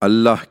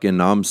اللہ کے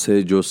نام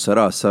سے جو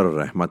سراسر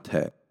رحمت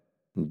ہے،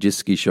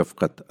 جس کی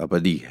شفقت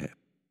ابدی ہے۔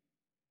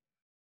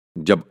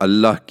 جب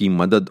اللہ کی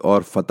مدد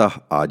اور فتح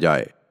آ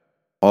جائے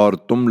اور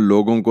تم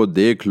لوگوں کو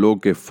دیکھ لو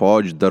کہ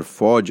فوج در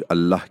فوج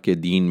اللہ کے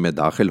دین میں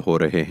داخل ہو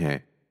رہے ہیں،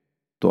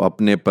 تو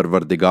اپنے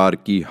پروردگار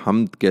کی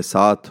حمد کے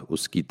ساتھ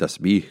اس کی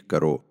تسبیح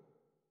کرو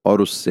اور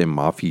اس سے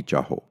معافی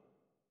چاہو،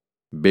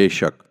 بے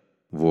شک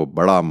وہ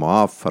بڑا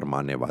معاف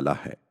فرمانے والا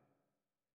ہے۔